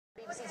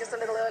See, just a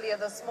little earlier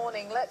this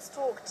morning. Let's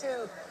talk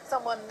to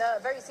someone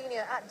very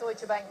senior at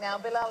Deutsche Bank now.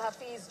 Bilal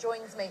Hafiz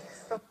joins me.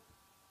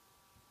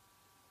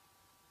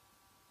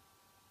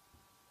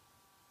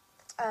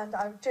 And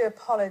I do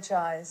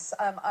apologise.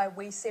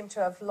 We seem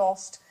to have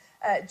lost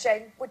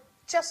Jane. We're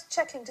just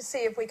checking to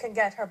see if we can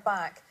get her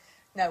back.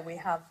 No, we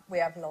have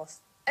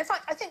lost. In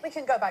fact, I think we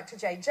can go back to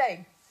Jane.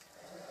 Jane.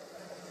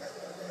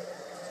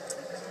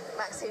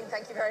 Maxine,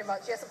 thank you very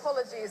much. Yes,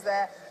 apologies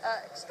there.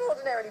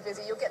 Extraordinarily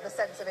busy. You'll get the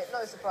sense of it.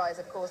 No surprise,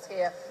 of course,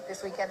 here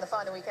this weekend, the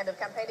final weekend of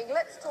campaigning.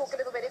 Let's talk a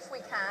little bit, if we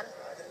can,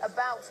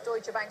 about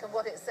Deutsche Bank and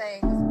what it's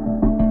saying.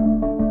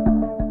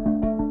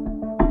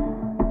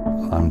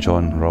 I'm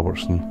John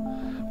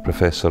Robertson,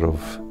 Professor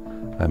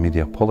of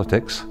Media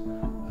Politics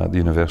at the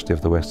University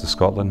of the West of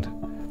Scotland.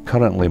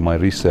 Currently, my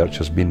research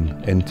has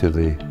been into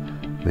the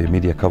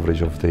media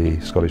coverage of the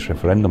Scottish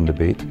referendum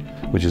debate,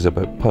 which is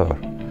about power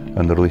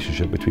and the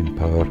relationship between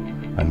power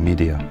and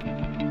media.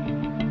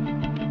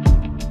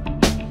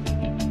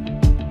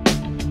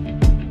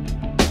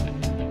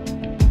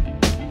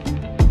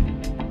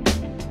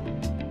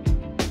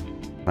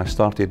 I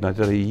started and I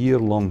did a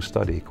year-long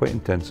study, quite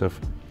intensive,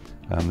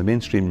 the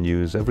mainstream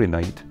news every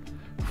night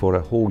for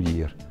a whole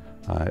year.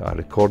 I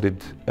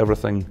recorded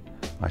everything,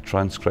 I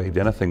transcribed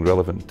anything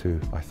relevant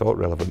I thought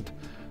relevant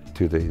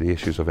to the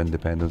issues of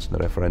independence and the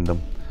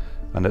referendum.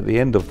 And at the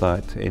end of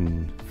that,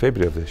 in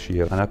February of this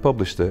year, and I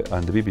published it,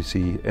 and the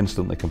BBC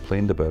instantly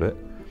complained about it.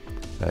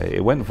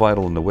 It went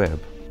viral on the web.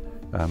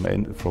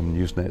 From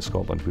Newsnet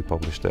Scotland, we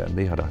published it, and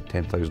they had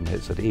 10,000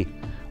 hits a day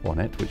on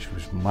it, which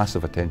was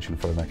massive attention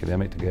for an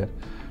academic to get.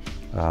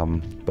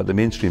 But the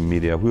mainstream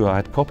media, who I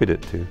had copied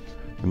it to,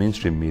 the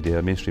mainstream media,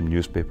 mainstream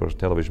newspapers,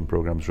 television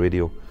programmes,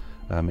 radio,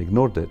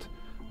 ignored it.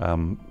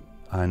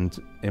 And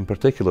in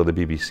particular, the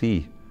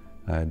BBC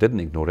didn't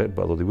ignore it,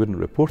 but although they wouldn't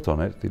report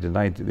on it,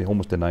 they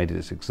almost denied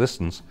its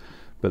existence,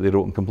 but they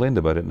wrote and complained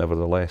about it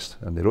nevertheless.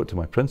 And they wrote to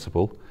my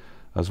principal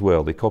as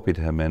well. They copied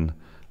him in,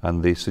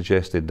 and they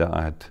suggested that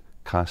I had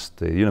cast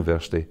the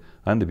university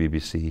and the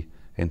BBC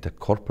into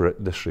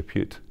corporate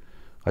disrepute.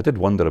 I did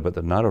wonder about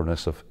the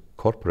narrowness of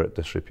corporate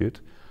disrepute,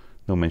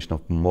 no mention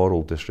of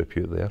moral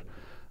disrepute there.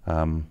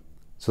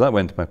 So that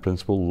went to my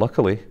principal.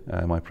 Luckily,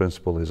 my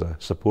principal is a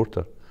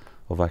supporter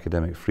of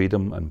academic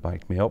freedom and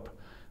backed me up,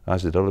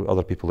 as did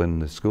other people in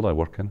the school I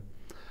work in.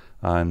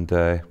 And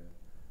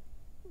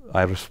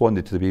I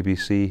responded to the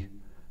BBC,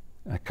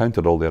 I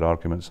countered all their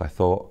arguments, I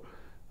thought,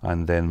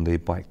 and then they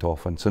backed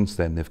off, and since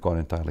then they've gone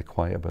entirely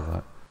quiet about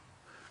that.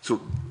 So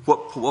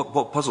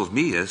what puzzles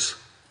me is,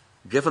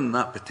 given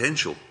that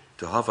potential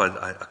to have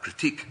a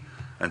critique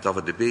and to have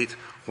a debate,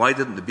 why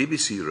didn't the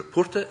BBC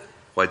report it?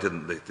 Why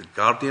didn't the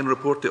Guardian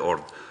report it,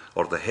 or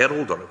the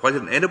Herald, or why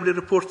didn't anybody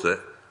report it,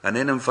 and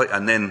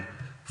then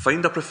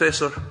find a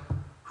professor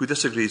who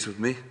disagrees with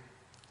me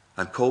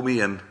and call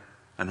me in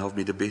and have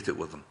me debate it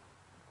with them?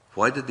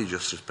 Why did they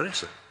just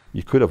suppress it?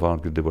 You could have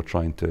argued they were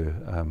trying to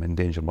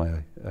endanger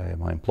my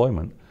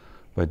employment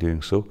by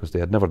doing so, because they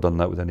had never done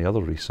that with any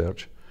other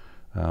research.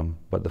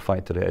 But the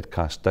fact that it had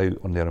cast doubt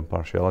on their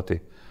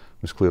impartiality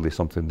was clearly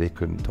something they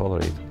couldn't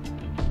tolerate.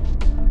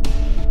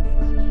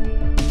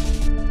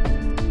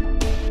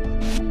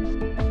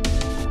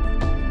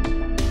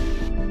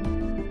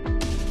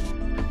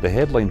 The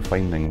headline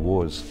finding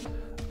was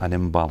an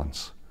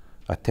imbalance,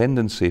 a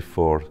tendency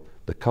for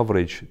the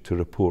coverage to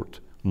report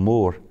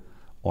more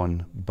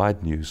on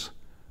bad news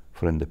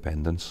for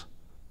independence,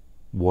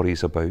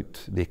 worries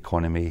about the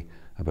economy,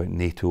 about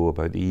NATO,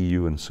 about the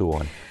EU and so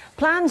on.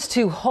 Plans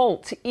to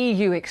halt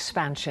EU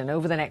expansion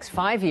over the next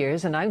 5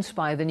 years, announced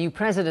by the new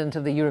President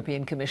of the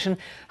European Commission,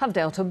 have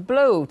dealt a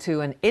blow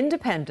to an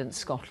independent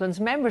Scotland's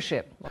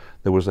membership.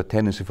 There was a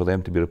tendency for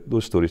them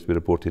those stories to be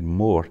reported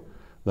more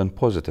than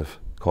positive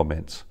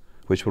comments,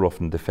 which were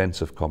often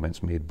defensive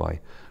comments made by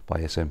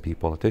SNP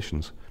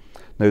politicians.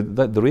 Now,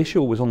 the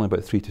ratio was only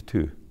about 3 to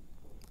 2,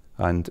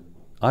 and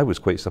I was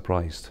quite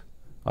surprised,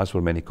 as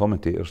were many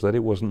commentators, that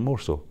it wasn't more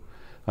so.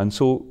 And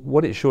so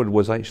what it showed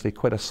was actually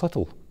quite a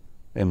subtle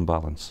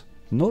imbalance,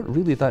 not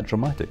really that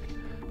dramatic.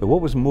 But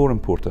what was more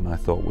important, I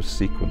thought, was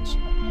sequence.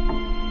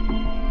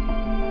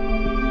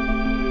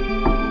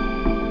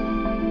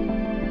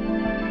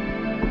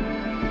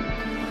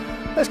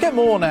 Let's get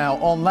more now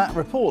on that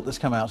report that's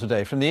come out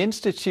today from the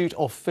Institute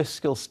of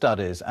Fiscal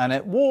Studies, and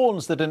it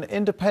warns that an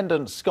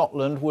independent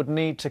Scotland would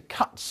need to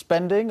cut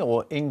spending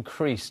or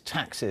increase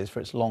taxes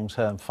for its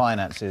long-term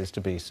finances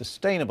to be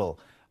sustainable.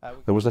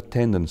 There was a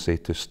tendency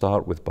to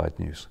start with bad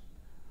news,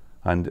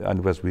 and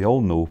as we all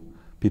know,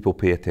 people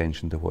pay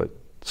attention to what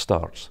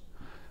starts.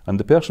 And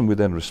the person who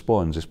then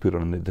responds is put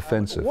on the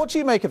defensive. What do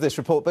you make of this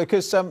report?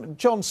 Because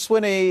John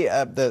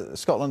Swinney,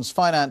 Scotland's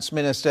finance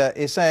minister,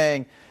 is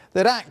saying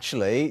that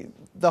actually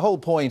the whole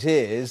point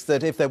is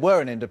that if there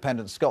were an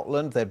independent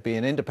Scotland, there'd be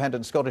an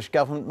independent Scottish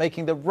government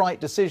making the right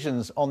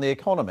decisions on the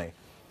economy.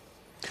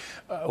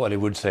 Well, he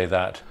would say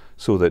that.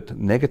 So that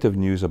negative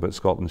news about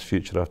Scotland's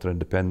future after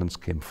independence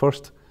came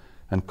first,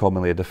 and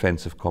commonly a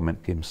defensive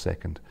comment came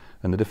second.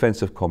 And the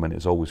defensive comment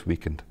is always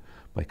weakened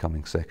by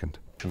coming second.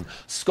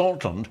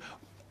 Scotland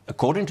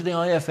according to the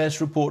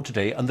IFS report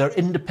today, and they're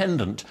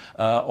independent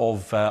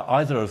of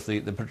either of the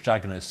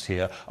protagonists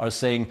here, are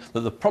saying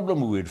that the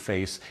problem we would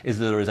face is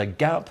that there is a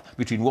gap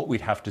between what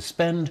we'd have to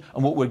spend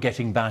and what we're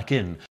getting back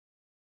in.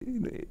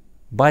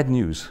 Bad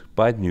news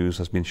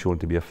has been shown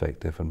to be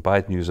effective, and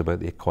bad news about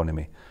the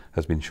economy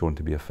has been shown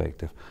to be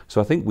effective.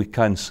 So I think we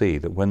can say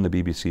that when the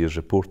BBC is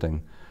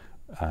reporting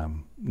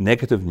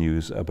negative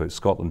news about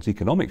Scotland's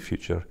economic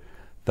future,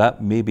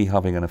 that may be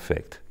having an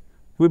effect.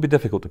 It would be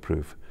difficult to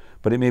prove,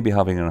 but it may be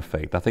having an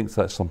effect. I think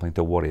that's something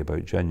to worry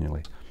about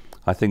genuinely.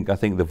 I think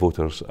the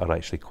voters are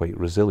actually quite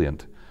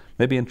resilient,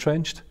 maybe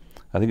entrenched.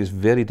 I think it's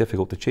very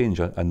difficult to change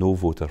a no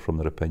voter from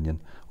their opinion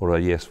or a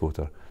yes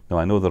voter. Now,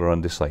 I know they're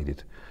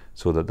undecided,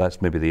 so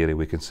that's maybe the area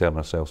we concern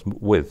ourselves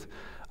with.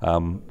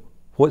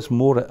 What's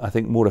I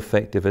think more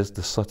effective is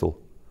the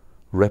subtle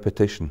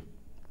repetition.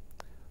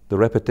 The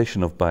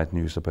repetition of bad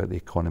news about the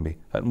economy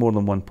at more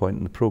than one point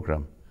in the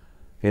programme.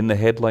 In the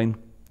headline,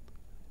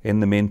 in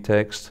the main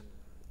text,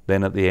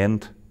 then at the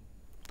end,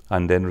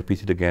 and then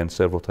repeated again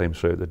several times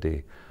throughout the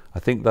day. I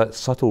think that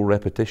subtle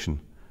repetition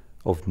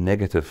of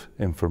negative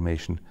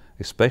information,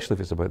 especially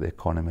if it's about the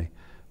economy,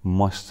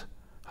 must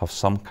have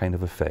some kind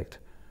of effect.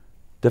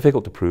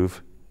 Difficult to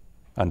prove,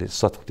 and its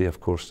subtlety,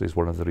 of course, is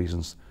one of the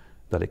reasons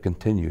that it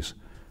continues,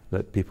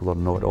 that people are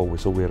not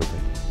always aware of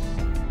it.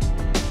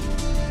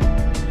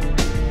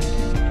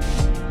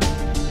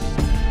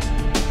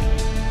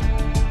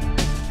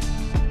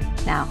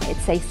 Now,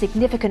 it's a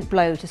significant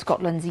blow to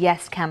Scotland's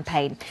Yes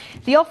campaign.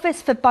 The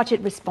Office for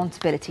Budget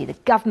Responsibility, the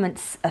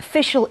government's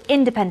official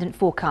independent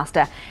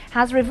forecaster,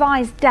 has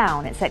revised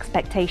down its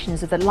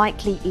expectations of the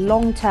likely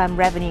long-term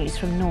revenues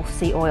from North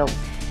Sea oil.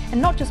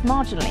 And not just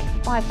marginally,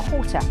 by a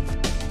quarter.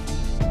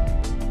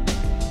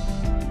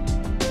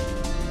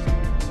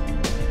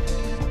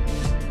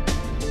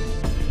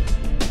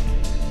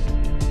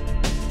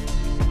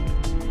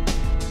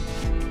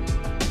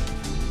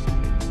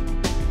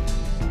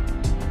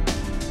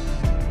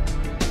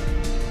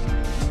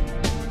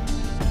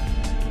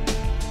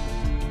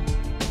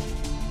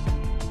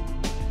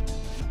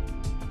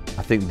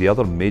 I think the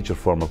other major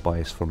form of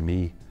bias for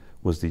me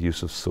was the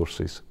use of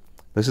sources.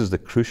 This is the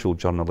crucial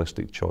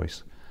journalistic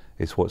choice.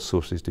 It's what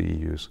sources do you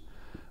use?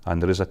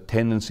 And there is a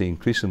tendency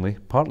increasingly,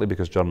 partly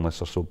because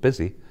journalists are so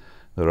busy,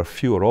 there are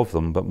fewer of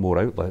them but more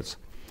outlets,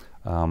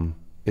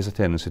 is a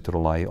tendency to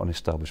rely on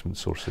establishment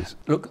sources.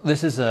 Look,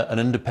 this is an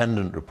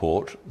independent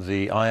report.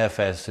 The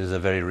IFS is a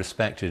very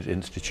respected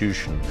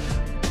institution.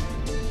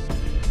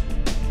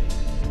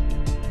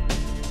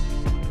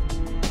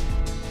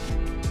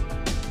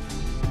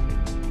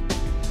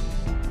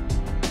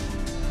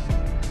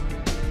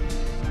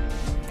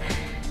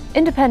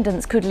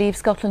 Independence could leave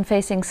Scotland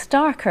facing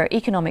starker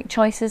economic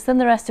choices than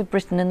the rest of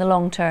Britain in the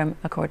long term,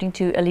 according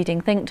to a leading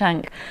think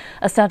tank.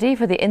 A study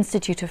for the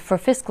Institute for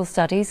Fiscal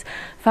Studies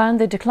found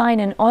the decline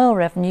in oil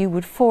revenue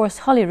would force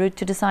Holyrood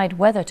to decide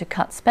whether to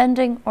cut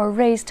spending or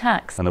raise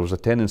tax. And there was a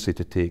tendency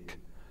to take,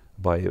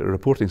 by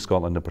Reporting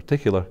Scotland in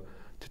particular,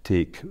 to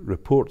take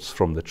reports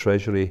from the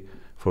Treasury,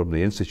 from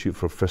the Institute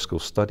for Fiscal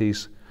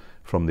Studies,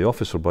 from the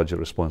Office for Budget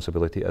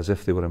Responsibility as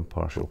if they were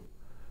impartial.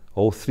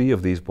 All three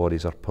of these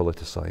bodies are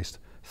politicised.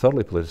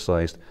 Thoroughly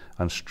politicised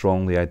and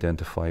strongly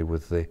identify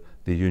with the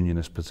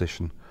unionist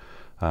position.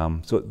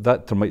 So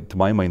that, to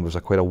my mind, was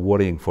quite a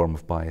worrying form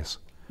of bias.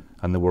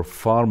 And there were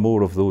far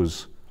more of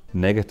those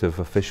negative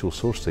official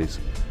sources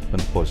than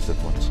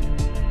positive ones.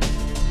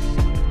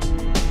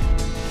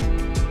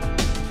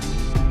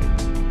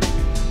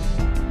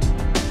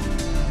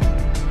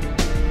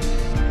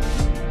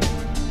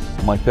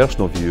 My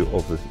personal view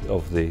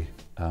of the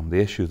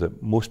issue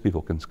that most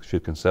people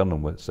should concern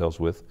themselves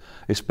with,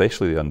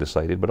 especially the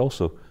undecided, but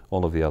also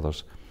all of the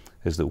others,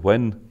 is that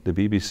when the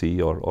BBC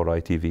or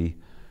ITV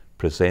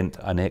present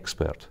an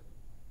expert,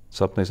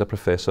 sometimes a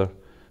professor,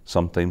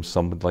 sometimes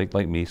someone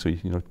like me, so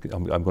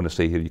I'm going to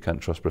say here you can't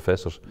trust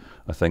professors,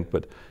 I think,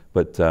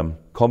 but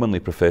commonly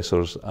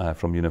professors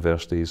from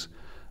universities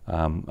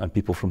and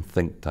people from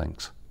think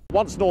tanks.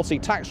 Once North Sea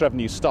tax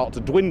revenues start to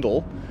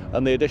dwindle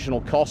and the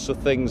additional costs of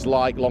things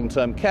like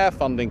long-term care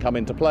funding come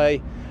into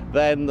play,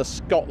 then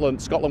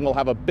Scotland will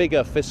have a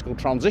bigger fiscal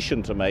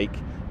transition to make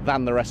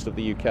than the rest of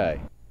the UK.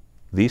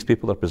 These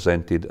people are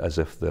presented as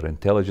if their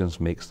intelligence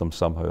makes them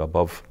somehow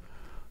above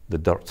the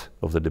dirt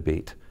of the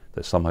debate,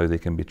 that somehow they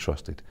can be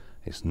trusted.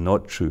 It's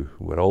not true.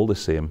 We're all the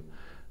same.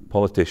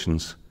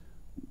 Politicians,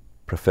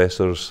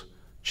 professors,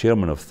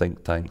 chairmen of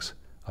think tanks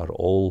are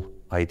all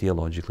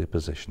ideologically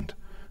positioned.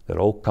 They're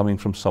all coming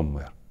from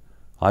somewhere.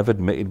 I've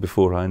admitted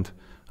beforehand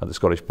at the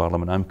Scottish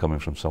Parliament I'm coming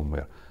from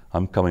somewhere.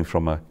 I'm coming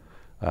from a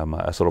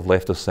sort of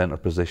left of centre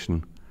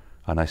position,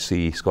 and I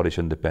see Scottish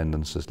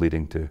independence as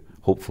leading to,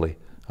 hopefully,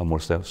 a more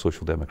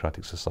social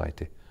democratic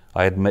society.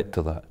 I admit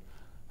to that.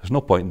 There's no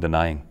point in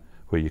denying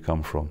where you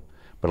come from.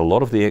 But a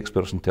lot of the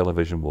experts on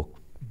television will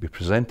be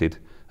presented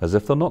as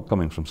if they're not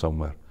coming from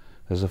somewhere,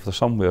 as if they're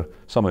somehow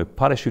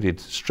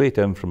parachuted straight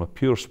in from a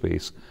pure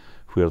space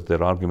where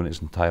their argument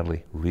is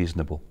entirely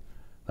reasonable.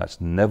 That's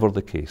never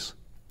the case.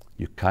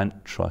 You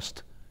can't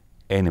trust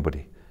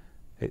anybody.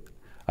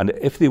 And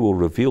if they will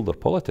reveal their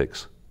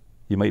politics,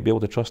 you might be able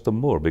to trust them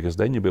more, because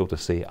then you'll be able to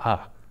say,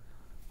 ah,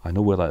 I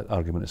know where that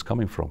argument is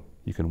coming from.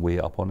 You can weigh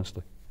it up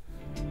honestly.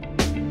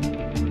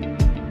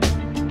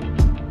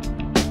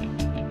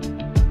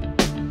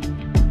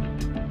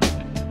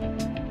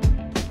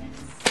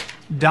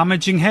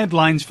 Damaging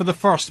headlines for the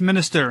First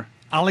Minister.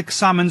 Alex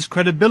Salmond's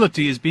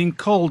credibility is being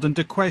called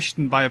into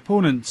question by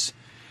opponents.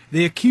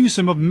 They accuse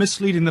him of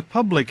misleading the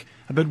public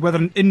about whether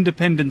an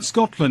independent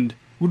Scotland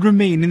would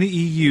remain in the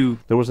EU.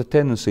 There was a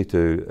tendency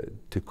to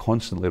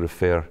constantly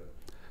refer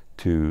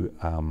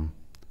to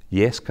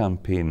Yes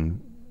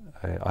campaign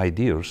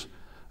ideas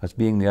as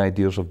being the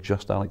ideas of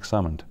just Alex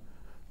Salmond.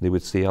 They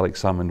would say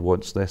Alex Salmond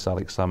wants this,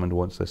 Alex Salmond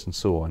wants this, and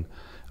so on.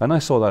 And I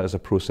saw that as a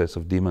process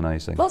of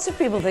demonising. Lots of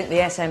people think the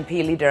SNP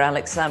leader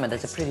Alex Salmond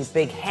has a pretty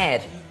big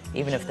head,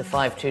 even if the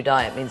 5-2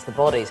 diet means the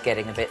body's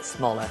getting a bit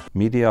smaller.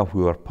 Media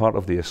who are part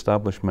of the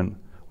establishment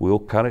will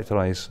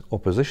characterise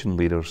opposition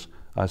leaders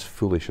as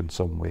foolish in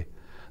some way.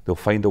 They'll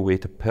find a way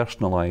to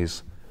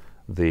personalise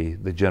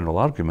the general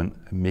argument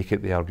and make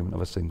it the argument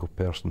of a single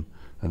person,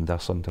 and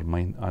thus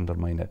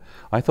undermine it.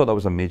 I thought that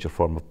was a major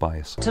form of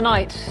bias.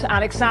 Tonight,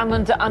 Alex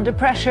Salmond under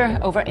pressure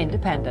over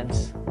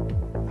independence.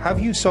 Have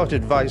you sought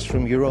advice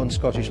from your own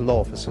Scottish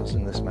law officers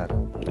in this matter?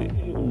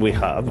 We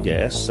have,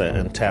 yes,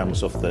 in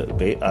terms of the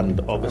debate,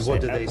 and obviously...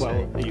 And what do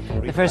they say?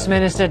 The First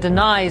Minister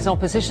denies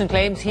opposition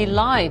claims he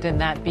lied in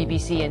that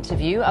BBC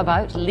interview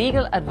about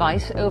legal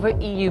advice over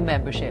EU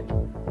membership.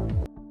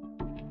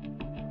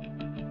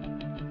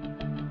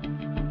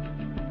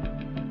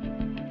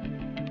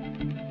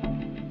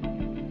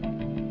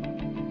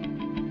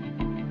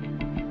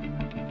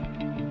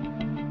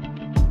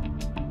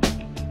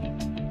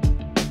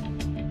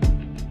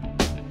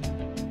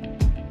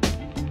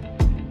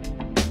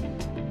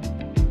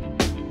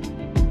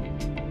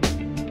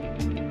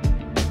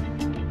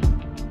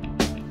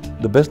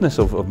 The business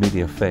of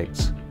media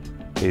effects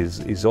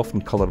is often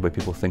coloured by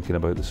people thinking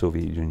about the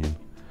Soviet Union,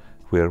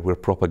 where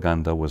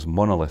propaganda was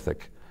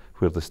monolithic,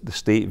 where the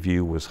state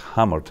view was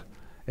hammered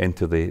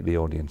into the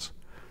audience.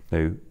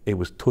 Now, it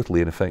was totally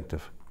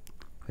ineffective.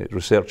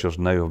 Researchers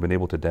now have been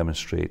able to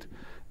demonstrate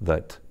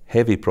that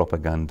heavy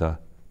propaganda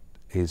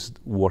is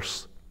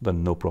worse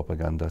than no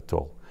propaganda at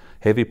all.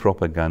 Heavy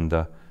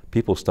propaganda,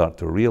 people start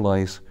to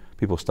realise,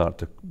 people start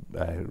to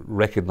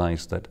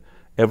recognise that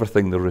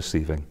everything they're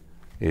receiving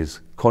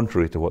is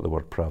contrary to what the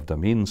word pravda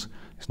means.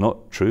 It's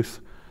not truth,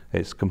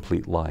 it's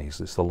complete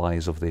lies. It's the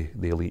lies of the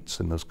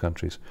elites in those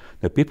countries.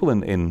 Now, people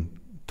in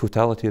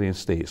totalitarian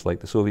states like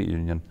the Soviet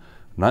Union,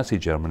 Nazi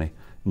Germany,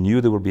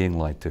 knew they were being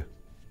lied to.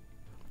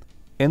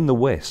 In the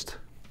West,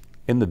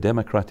 in the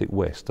democratic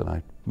West, and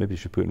I maybe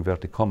should put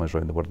inverted commas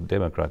around the word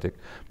democratic,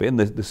 but in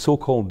the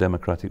so-called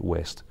democratic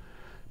West,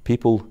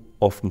 people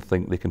often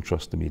think they can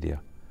trust the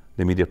media.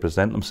 The media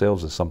present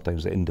themselves as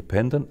sometimes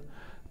independent,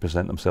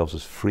 present themselves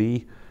as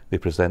free, they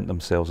present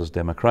themselves as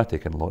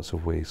democratic in lots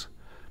of ways.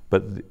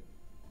 But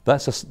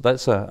that's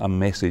a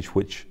message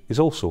which is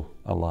also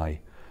a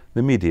lie.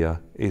 The media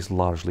is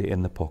largely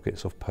in the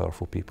pockets of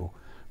powerful people.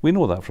 We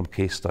know that from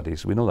case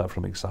studies. We know that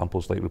from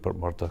examples like Rupert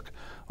Murdoch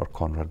or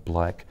Conrad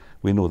Black.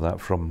 We know that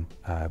from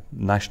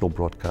national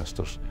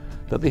broadcasters,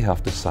 that they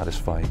have to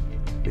satisfy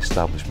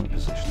establishment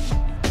positions.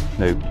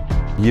 Now,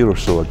 a year or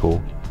so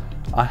ago,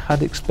 I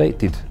had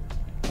expected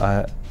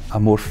a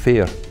more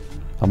fair,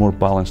 a more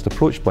balanced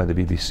approach by the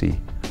BBC.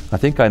 I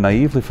think I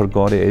naively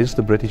forgot it is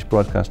the British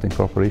Broadcasting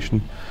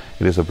Corporation.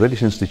 It is a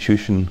British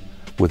institution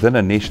within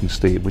a nation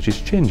state which is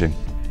changing.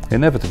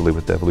 Inevitably,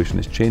 with devolution,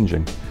 it's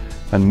changing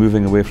and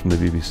moving away from the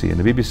BBC. And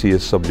the BBC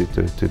is subject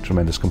to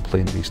tremendous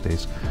complaint these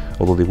days,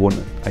 although they won't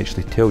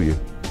actually tell you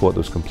what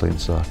those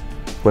complaints are.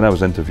 When I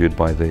was interviewed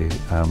by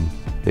the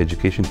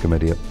Education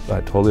Committee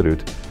at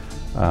Holyrood,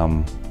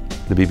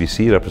 the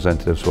BBC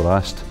representatives were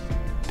asked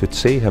to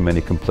say how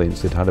many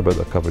complaints they'd had about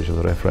their coverage of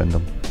the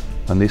referendum,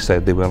 and they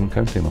said they weren't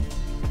counting them.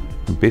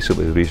 And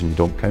basically the reason you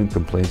don't count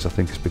complaints, I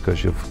think, is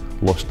because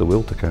you've lost the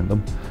will to count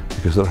them,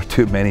 because there are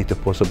too many to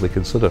possibly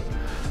consider.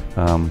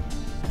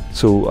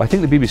 So I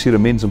think the BBC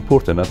remains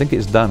important. I think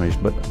it's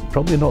damaged, but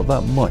probably not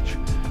that much.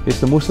 It's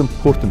the most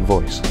important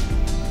voice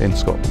in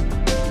Scotland.